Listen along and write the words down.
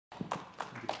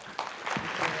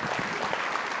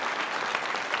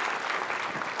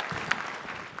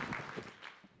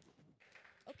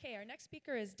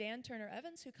speaker is Dan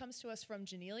Turner-Evans, who comes to us from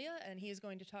Janelia, and he is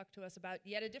going to talk to us about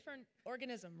yet a different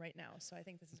organism right now. So I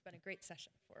think this has been a great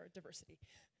session for diversity.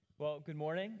 Well, good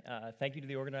morning. Thank you to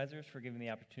the organizers for giving me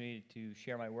the opportunity to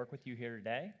share my work with you here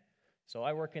today. So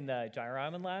I work in the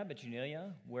Jayaraman lab at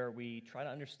Janelia, where we try to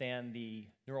understand the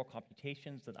neural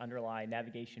computations that underlie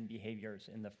navigation behaviors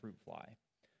in the fruit fly.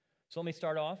 So let me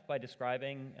start off by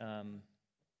describing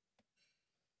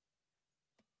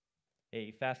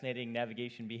a fascinating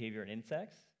navigation behavior in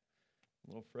insects. A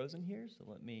little frozen here, so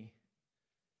let me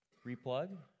replug.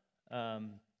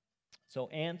 So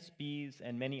ants, bees,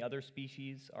 and many other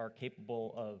species are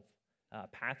capable of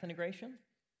path integration.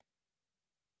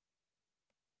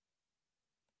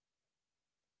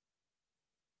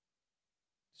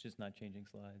 It's just not changing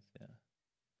slides, yeah.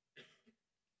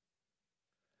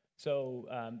 So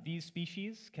these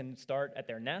species can start at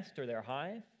their nest or their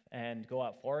hive and go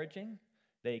out foraging.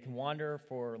 They can wander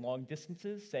for long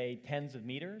distances, say tens of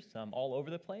meters, all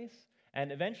over the place.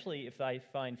 And eventually, if they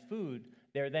find food,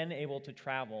 they're then able to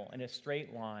travel in a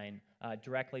straight line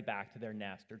directly back to their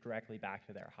nest or directly back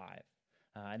to their hive.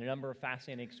 And a number of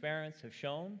fascinating experiments have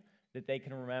shown that they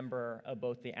can remember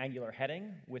both the angular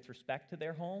heading with respect to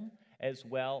their home as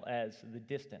well as the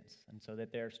distance, and so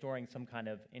that they're storing some kind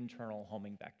of internal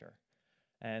homing vector.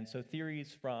 And so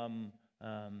theories from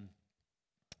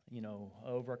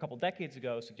over a couple decades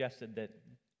ago suggested that,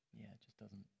 yeah, it just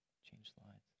doesn't change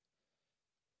slides.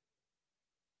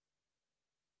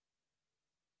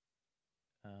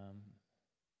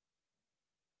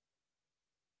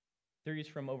 Theories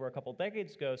from over a couple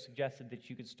decades ago suggested that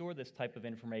you could store this type of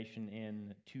information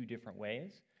in two different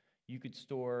ways. You could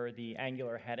store the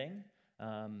angular heading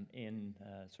in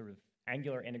sort of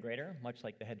angular integrator, much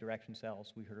like the head direction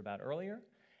cells we heard about earlier,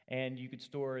 and you could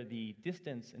store the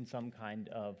distance in some kind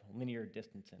of linear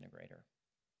distance integrator.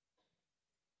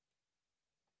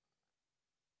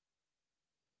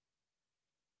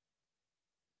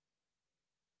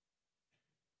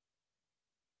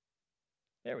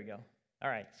 There we go. All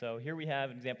right, so here we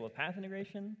have an example of path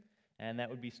integration, and that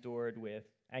would be stored with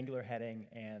angular heading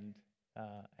and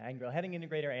angular heading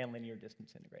integrator and linear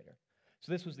distance integrator.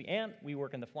 So this was the ant. We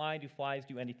work in the fly. Do flies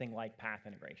do anything like path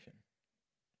integration?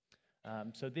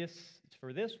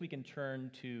 For this, we can turn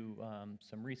to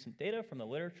some recent data from the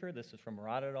literature. This is from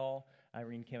Murad et al.,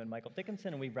 Irene Kim, and Michael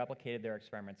Dickinson, and we've replicated their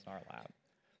experiments in our lab.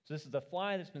 So this is a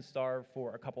fly that's been starved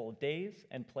for a couple of days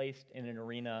and placed in an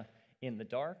arena in the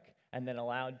dark, and then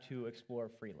allowed to explore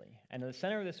freely. And in the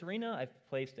center of this arena, I've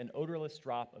placed an odorless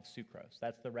drop of sucrose.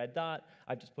 That's the red dot.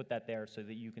 I've just put that there so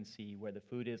that you can see where the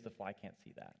food is. The fly can't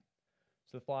see that.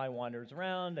 So the fly wanders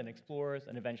around and explores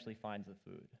and eventually finds the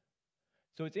food.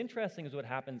 So what's interesting is what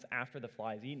happens after the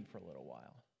fly is eaten for a little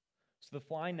while. So the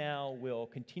fly now will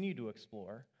continue to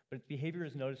explore, but its behavior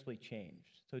is noticeably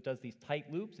changed. So it does these tight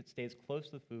loops, it stays close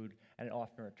to the food, and it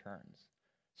often returns.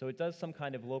 So it does some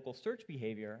kind of local search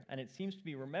behavior, and it seems to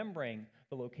be remembering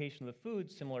the location of the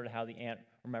food similar to how the ant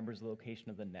remembers the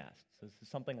location of the nest. So this is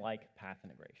something like path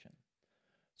integration.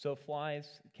 So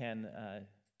flies can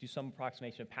do some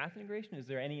approximation of path integration. Is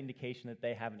there any indication that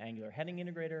they have an angular heading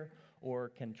integrator or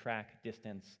can track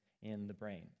distance in the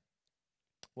brain?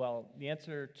 Well, the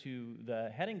answer to the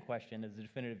heading question is a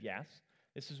definitive yes.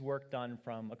 This is work done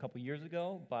from a couple years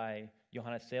ago by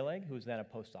Johannes Selig, who was then a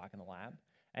postdoc in the lab.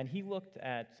 And he looked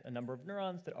at a number of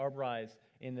neurons that arborize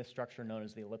in this structure known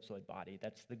as the ellipsoid body.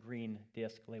 That's the green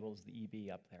disk labeled as the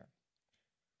EB up there.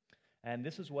 And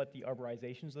this is what the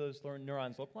arborizations of those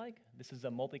neurons look like. This is a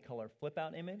multicolor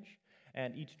flip-out image.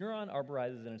 And each neuron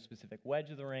arborizes in a specific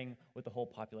wedge of the ring with the whole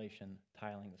population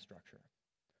tiling the structure.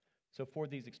 So for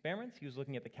these experiments, he was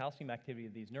looking at the calcium activity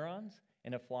of these neurons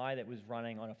in a fly that was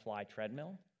running on a fly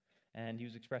treadmill. And he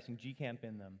was expressing GCAMP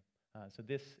in them. So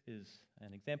this is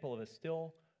an example of a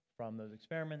still from those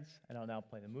experiments, and I'll now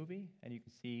play the movie, and you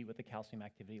can see what the calcium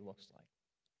activity looks like.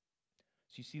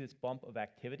 So you see this bump of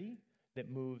activity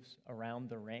that moves around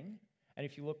the ring, and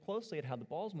if you look closely at how the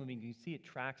ball's moving, you can see it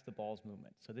tracks the ball's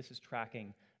movement. So this is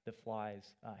tracking the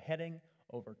fly's heading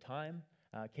over time.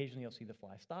 Occasionally you'll see the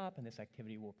fly stop, and this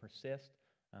activity will persist.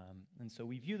 And so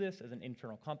we view this as an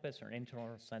internal compass or an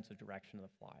internal sense of direction of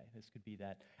the fly. This could be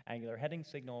that angular heading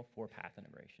signal for path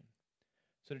integration.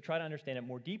 So to try to understand it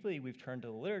more deeply, we've turned to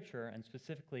the literature and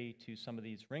specifically to some of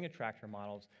these ring attractor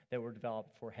models that were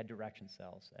developed for head direction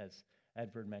cells, as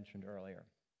Edward mentioned earlier.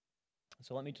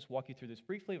 So let me just walk you through this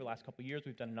briefly. Over the last couple of years,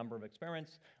 we've done a number of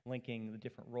experiments linking the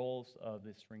different roles of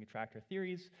this ring attractor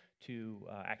theories to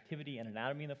activity and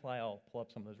anatomy in the fly. I'll pull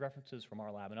up some of those references from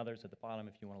our lab and others at the bottom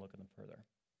if you want to look at them further.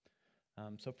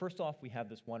 So first off, we have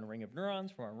this one ring of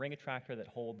neurons from our ring attractor that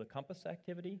hold the compass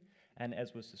activity. And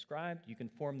as was described, you can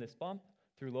form this bump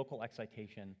through local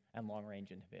excitation and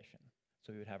long-range inhibition.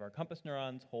 So we would have our compass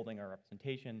neurons holding our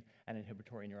representation and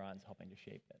inhibitory neurons helping to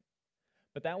shape it.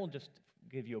 But that will just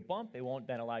give you a bump. It won't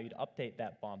then allow you to update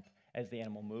that bump as the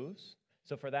animal moves.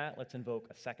 So for that, let's invoke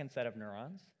a second set of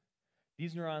neurons.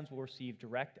 These neurons will receive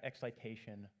direct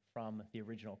excitation from the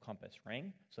original compass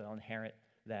ring, so they'll inherit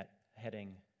that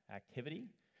heading activity.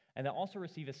 And they'll also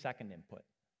receive a second input.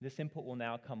 This input will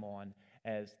now come on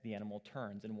as the animal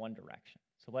turns in one direction.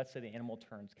 So let's say the animal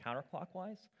turns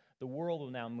counterclockwise. The world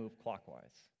will now move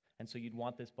clockwise. And so you'd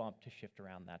want this bump to shift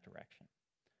around that direction.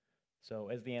 So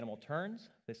as the animal turns,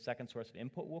 this second source of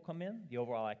input will come in. The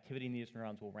overall activity in these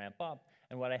neurons will ramp up.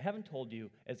 And what I haven't told you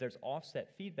is there's offset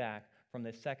feedback from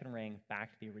this second ring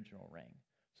back to the original ring.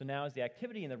 So now as the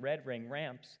activity in the red ring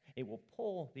ramps, it will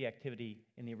pull the activity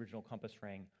in the original compass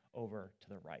ring over to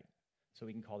the right. So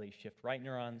we can call these shift right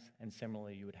neurons, and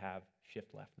similarly you would have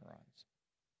shift left neurons.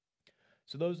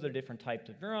 So those are the different types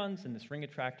of neurons in this ring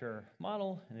attractor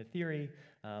model. In the theory,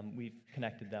 we've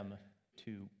connected them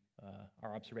to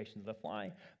our observations of the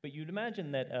fly, but you'd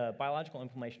imagine that biological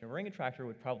inflammation of a ring attractor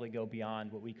would probably go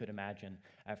beyond what we could imagine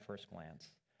at first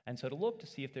glance. And so to look to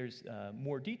see if there's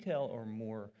more detail or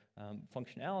more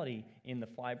functionality in the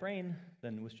fly brain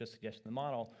than was just suggested in the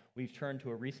model, we've turned to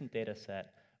a recent data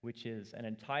set, which is an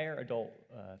entire adult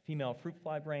female fruit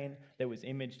fly brain that was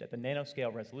imaged at the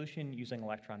nanoscale resolution using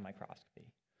electron microscopy.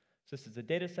 So this is a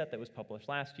data set that was published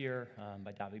last year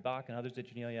by Bock and others at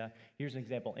Janelia. Here's an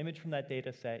example image from that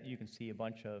data set. You can see a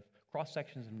bunch of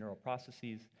cross-sections of neural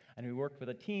processes, and we worked with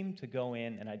a team to go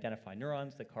in and identify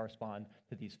neurons that correspond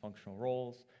to these functional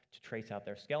roles, to trace out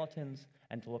their skeletons,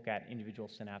 and to look at individual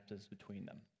synapses between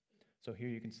them. So here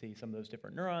you can see some of those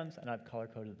different neurons, and I've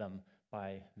color-coded them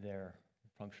by their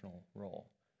functional role.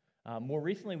 More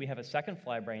recently, we have a second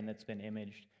fly brain that's been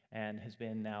imaged and has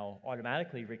been now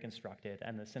automatically reconstructed,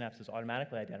 and the synapse is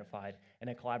automatically identified in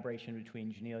a collaboration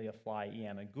between Janelia, Fly,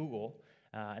 EM, and Google.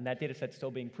 And that data set's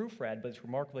still being proofread, but it's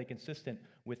remarkably consistent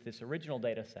with this original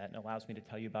data set and allows me to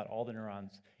tell you about all the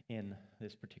neurons in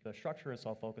this particular structure, so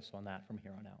I'll focus on that from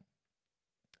here on out.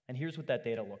 And here's what that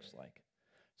data looks like.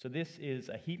 So this is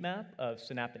a heat map of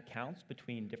synaptic counts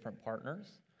between different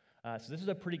partners. So this is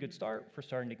a pretty good start for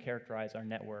starting to characterize our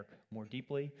network more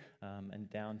deeply and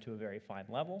down to a very fine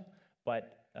level,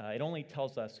 but it only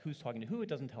tells us who's talking to who, it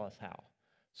doesn't tell us how.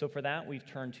 So for that, we've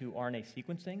turned to RNA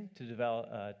sequencing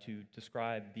to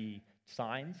describe the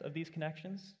signs of these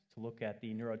connections, to look at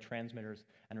the neurotransmitters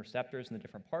and receptors in the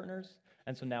different partners.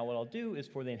 And so now what I'll do is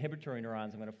for the inhibitory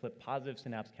neurons, I'm going to flip positive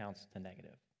synapse counts to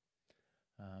negative.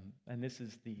 And this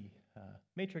is the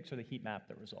matrix or the heat map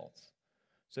that results.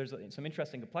 So there's some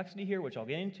interesting complexity here, which I'll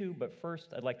get into, but first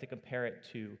I'd like to compare it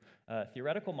to a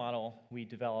theoretical model we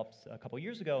developed a couple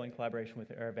years ago in collaboration with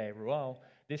Hervé Rouault.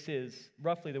 This is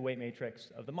roughly the weight matrix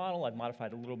of the model. I've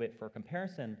modified a little bit for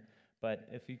comparison, but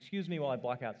if you excuse me while I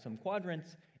block out some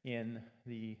quadrants in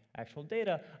the actual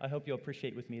data, I hope you'll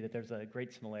appreciate with me that there's a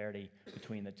great similarity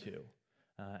between the two.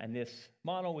 And this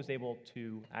model was able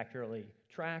to accurately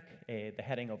track the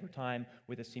heading over time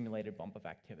with a simulated bump of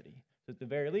activity. So at the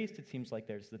very least, it seems like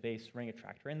there's the base ring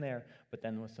attractor in there, but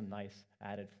then with some nice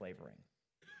added flavoring.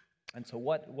 And so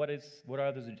what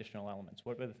are those additional elements?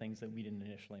 What were the things that we didn't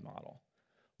initially model?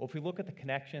 Well, if we look at the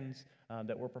connections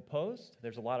that were proposed,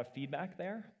 there's a lot of feedback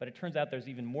there, but it turns out there's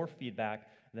even more feedback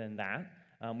than that.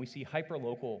 We see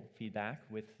hyperlocal feedback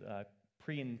with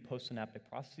pre- and postsynaptic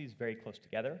processes very close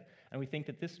together, and we think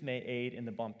that this may aid in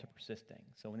the bump to persisting.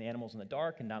 So when the animal's in the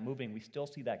dark and not moving, we still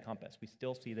see that compass. We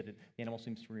still see that the animal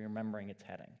seems to be remembering its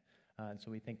heading. And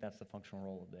so we think that's the functional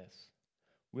role of this.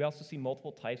 We also see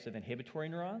multiple types of inhibitory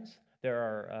neurons. There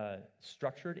are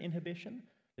structured inhibition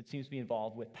that seems to be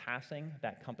involved with passing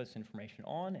that compass information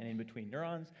on and in between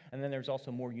neurons, and then there's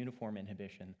also more uniform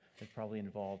inhibition that's probably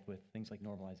involved with things like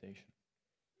normalization.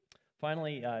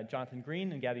 Finally, Jonathan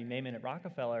Green and Gabby Mayman at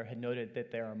Rockefeller had noted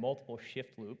that there are multiple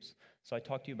shift loops. So I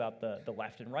talked to you about the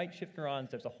left and right shift neurons.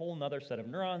 There's a whole other set of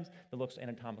neurons that looks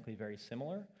anatomically very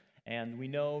similar. And we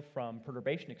know from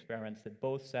perturbation experiments that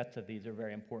both sets of these are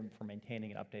very important for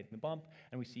maintaining and updating the bump.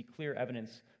 And we see clear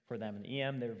evidence for them in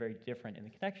EM. They're very different in the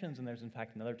connections, and there's in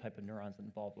fact another type of neurons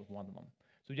involved with one of them.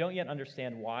 So we don't yet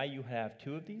understand why you have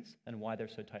two of these and why they're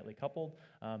so tightly coupled,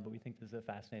 but we think this is a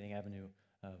fascinating avenue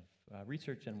of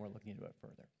research, and we're looking into it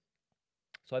further.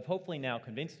 So I've hopefully now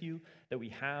convinced you that we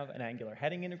have an angular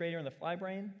heading integrator in the fly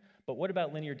brain, but what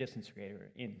about linear distance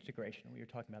integration? We were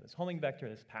talking about this homing vector,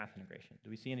 this path integration. Do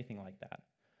we see anything like that?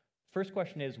 First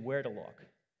question is where to look.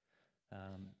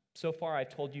 So far,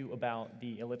 I've told you about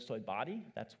the ellipsoid body.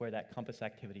 That's where that compass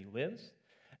activity lives.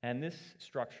 And this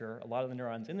structure, a lot of the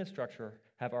neurons in this structure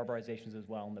have arborizations as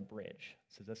well in the bridge.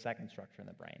 This is the second structure in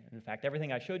the brain. And in fact,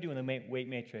 everything I showed you in the weight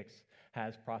matrix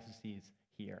has processes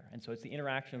here. And so it's the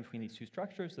interaction between these two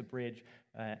structures, the bridge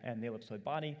and the ellipsoid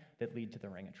body, that lead to the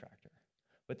ring attractor.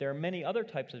 But there are many other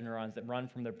types of neurons that run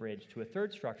from the bridge to a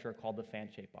third structure called the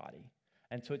fan-shaped body.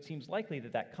 And so it seems likely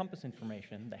that that compass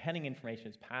information, the heading information,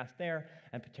 is passed there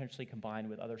and potentially combined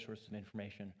with other sources of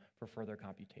information for further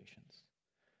computations.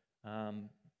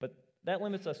 But that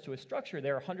limits us to a structure.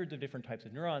 There are hundreds of different types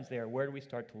of neurons there. Where do we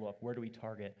start to look? Where do we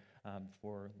target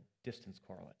for distance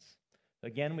correlates?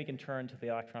 Again, we can turn to the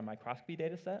electron microscopy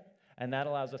data set, and that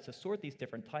allows us to sort these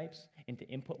different types into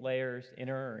input layers,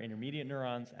 inner or intermediate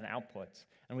neurons, and outputs.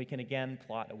 And we can again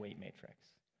plot a weight matrix,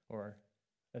 or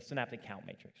a synaptic count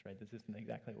matrix, right? This isn't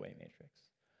exactly a weight matrix.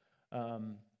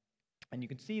 And you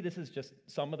can see this is just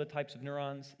some of the types of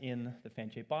neurons in the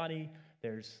fan-shaped body.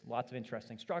 There's lots of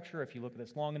interesting structure. If you look at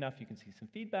this long enough, you can see some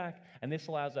feedback. And this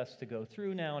allows us to go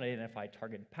through now and identify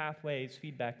targeted pathways,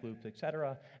 feedback loops, et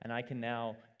cetera. And I can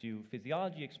now do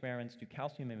physiology experiments, do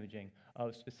calcium imaging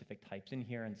of specific types in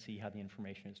here and see how the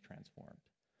information is transformed.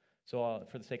 So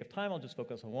for the sake of time, I'll just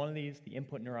focus on one of these, the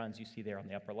input neurons you see there on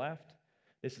the upper left.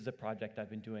 This is a project I've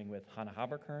been doing with Hannah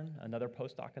Haberkern, another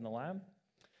postdoc in the lab.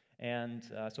 And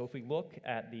so if we look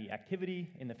at the activity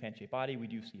in the fan-shaped body, we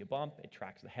do see a bump. It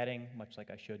tracks the heading, much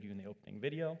like I showed you in the opening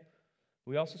video.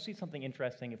 We also see something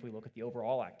interesting if we look at the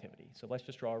overall activity. So let's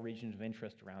just draw regions of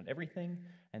interest around everything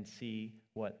and see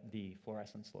what the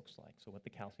fluorescence looks like, so what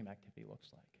the calcium activity looks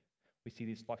like. We see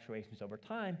these fluctuations over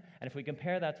time, and if we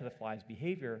compare that to the fly's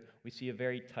behavior, we see a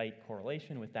very tight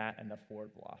correlation with that and the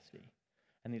forward velocity.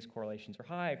 And these correlations are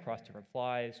high across different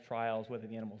flies, trials, whether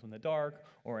the animal's in the dark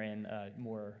or in a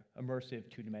more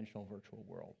immersive two-dimensional virtual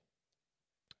world.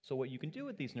 So what you can do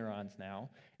with these neurons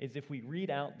now is if we read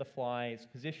out the fly's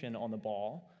position on the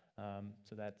ball,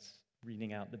 so that's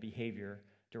reading out the behavior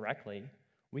directly,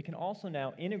 we can also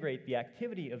now integrate the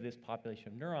activity of this population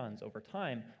of neurons over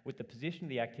time with the position of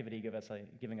the activity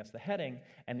giving us the heading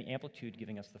and the amplitude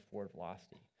giving us the forward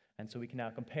velocity. And so we can now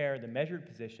compare the measured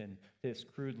position to this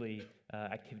crudely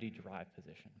activity-derived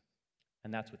position.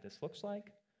 And that's what this looks like.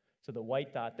 So the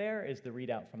white dot there is the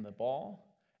readout from the ball,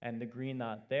 and the green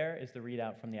dot there is the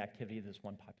readout from the activity of this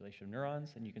one population of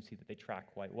neurons, and you can see that they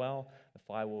track quite well. The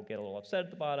fly will get a little upset at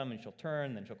the bottom, and she'll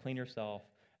turn, then she'll clean herself,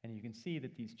 and you can see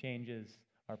that these changes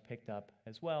are picked up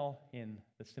as well in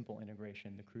the simple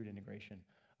integration, the crude integration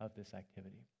of this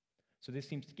activity. So this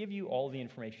seems to give you all the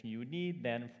information you would need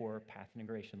then for path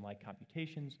integration-like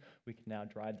computations. We can now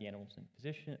drive the animals in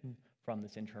position from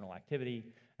this internal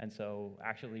activity. And so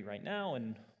actually right now,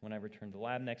 and when I return to the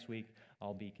lab next week,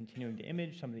 I'll be continuing to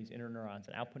image some of these inner neurons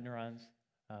and output neurons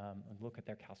and look at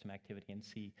their calcium activity and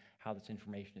see how this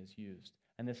information is used.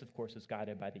 And this, of course, is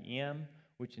guided by the EM,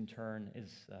 which in turn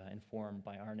is informed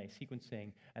by RNA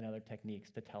sequencing and other techniques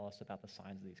to tell us about the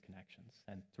signs of these connections.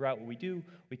 And throughout what we do,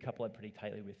 we couple it pretty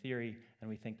tightly with theory, and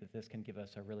we think that this can give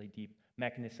us a really deep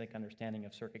mechanistic understanding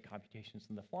of circuit computations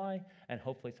in the fly, and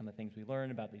hopefully some of the things we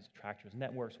learn about these attractors and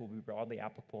networks will be broadly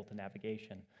applicable to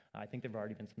navigation. I think there have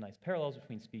already been some nice parallels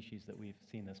between species that we've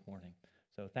seen this morning.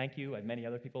 So thank you. I have many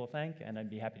other people to thank, and I'd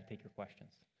be happy to take your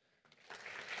questions.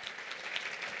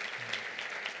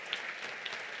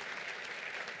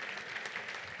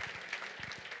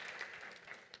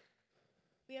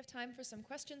 We have time for some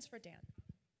questions for Dan.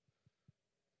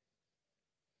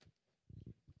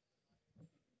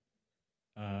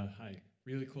 Hi,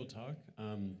 really cool talk.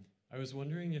 I was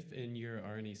wondering if in your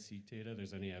RNA-seq data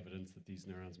there's any evidence that these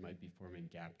neurons might be forming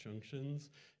gap junctions,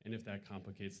 and if that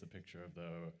complicates the picture of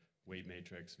the weight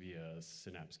matrix via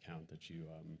synapse count that you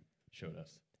showed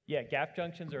us. Yeah, gap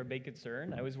junctions are a big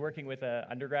concern. I was working with an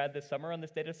undergrad this summer on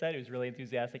this data set who was really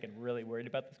enthusiastic and really worried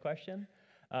about this question.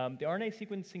 The RNA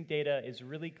sequencing data is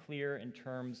really clear in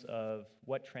terms of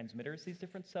what transmitters these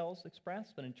different cells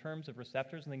express, but in terms of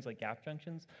receptors and things like gap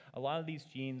junctions, a lot of these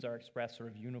genes are expressed sort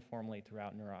of uniformly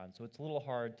throughout neurons, so it's a little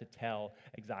hard to tell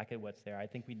exactly what's there. I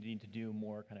think we need to do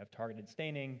more kind of targeted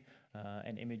staining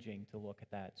and imaging to look at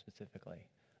that specifically.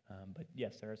 But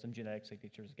yes, there are some genetic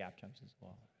signatures of gap junctions as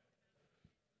well.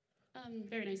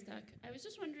 Very nice talk. I was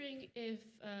just wondering if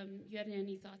you had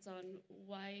any thoughts on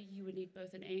why you would need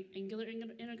both an angular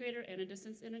integrator and a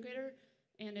distance integrator,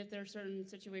 and if there are certain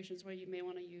situations where you may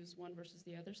want to use one versus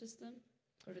the other system,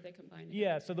 or do they combine?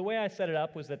 Yeah, so the way I set it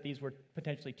up was that these were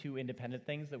potentially two independent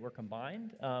things that were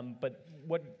combined, but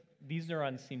what these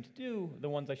neurons seem to do, the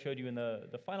ones I showed you in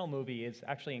the final movie, is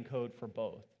actually encode for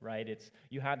both, right?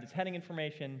 You have this heading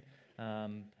information,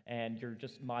 and you're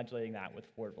just modulating that with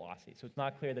forward velocity. So it's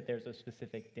not clear that there's a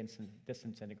specific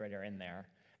distance integrator in there.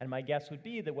 And my guess would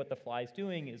be that what the fly is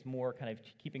doing is more kind of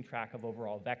keeping track of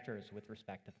overall vectors with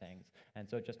respect to things. And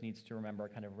so it just needs to remember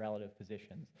kind of relative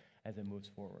positions as it moves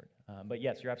forward. But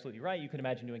yes, you're absolutely right. You can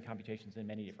imagine doing computations in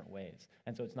many different ways.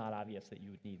 And so it's not obvious that you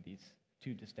would need these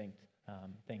two distinct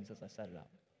things as I set it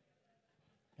up.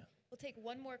 Yeah. We'll take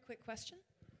one more quick question.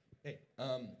 Hey,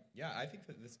 yeah, I think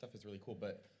that this stuff is really cool,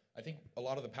 but I think a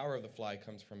lot of the power of the fly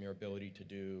comes from your ability to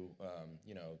do,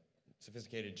 you know,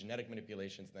 sophisticated genetic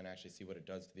manipulations and then actually see what it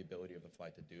does to the ability of the fly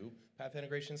to do path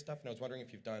integration stuff. And I was wondering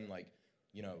if you've done like,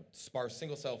 you know, sparse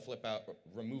single cell flip out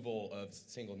removal of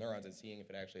single neurons and seeing if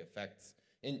it actually affects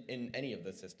in any of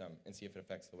the system and see if it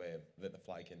affects the way that the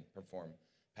fly can perform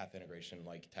path integration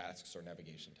like tasks or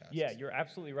navigation tasks. Yeah, you're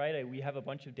absolutely right. We have a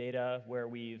bunch of data where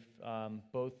we've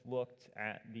both looked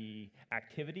at the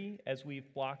activity as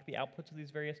we've blocked the outputs of these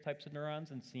various types of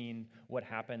neurons and seen what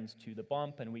happens to the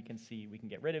bump, and we can see we can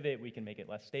get rid of it, we can make it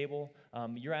less stable.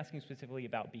 You're asking specifically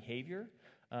about behavior.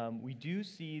 We do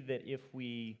see that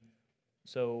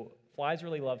so flies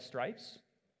really love stripes.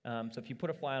 So if you put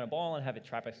a fly on a ball and have it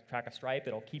track a stripe,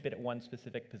 it'll keep it at one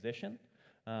specific position.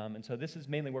 And so this is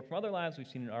mainly work from other labs. We've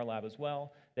seen in our lab as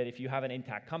well, that if you have an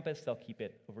intact compass, they'll keep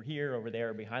it over here, over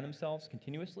there, behind themselves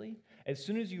continuously. As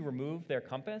soon as you remove their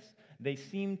compass, they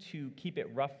seem to keep it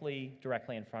roughly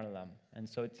directly in front of them. And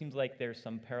so it seems like there's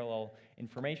some parallel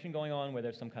information going on where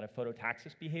there's some kind of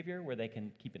phototaxis behavior where they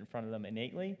can keep it in front of them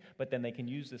innately, but then they can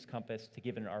use this compass to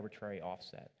give it an arbitrary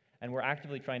offset. And we're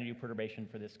actively trying to do perturbation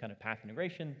for this kind of path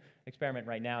integration experiment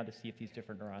right now to see if these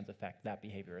different neurons affect that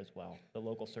behavior as well, the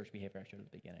local search behavior I showed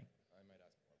at the beginning. I might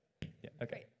ask more. Yeah,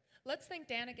 okay. Great. Let's thank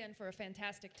Dan again for a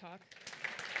fantastic talk.